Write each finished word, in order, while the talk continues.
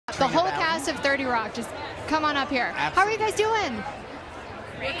The whole cast of 30 Rock, just come on up here. Absolutely. How are you guys doing?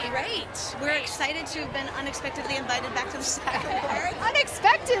 Great. We're excited to have been unexpectedly invited back to the SAG Awards.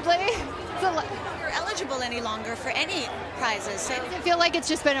 Unexpectedly. We're eligible any longer for any prizes. So, Does it feel like it's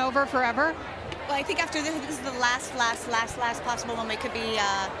just been over forever? well, I think after this is the last possible one we could be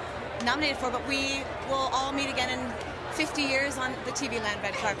nominated for, but we will all meet again in 50 years on the TV Land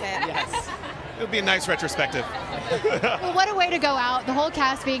red carpet. Yes. It'll be a nice retrospective. Well, what a way to go out. The whole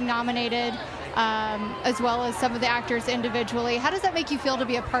cast being nominated, as well as some of the actors individually. How does that make you feel to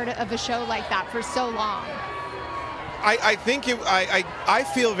be a part of a show like that for so long? I think I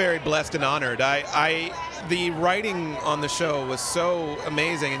feel very blessed and honored. The writing on the show was so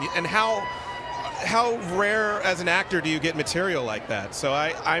amazing, and how rare as an actor do you get material like that? So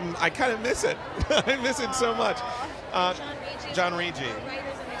I kind of miss it. I miss it so much. John Riggi.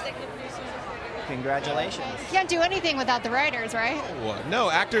 Congratulations. Can't do anything without the writers, right? No,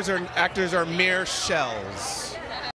 actors are mere shells.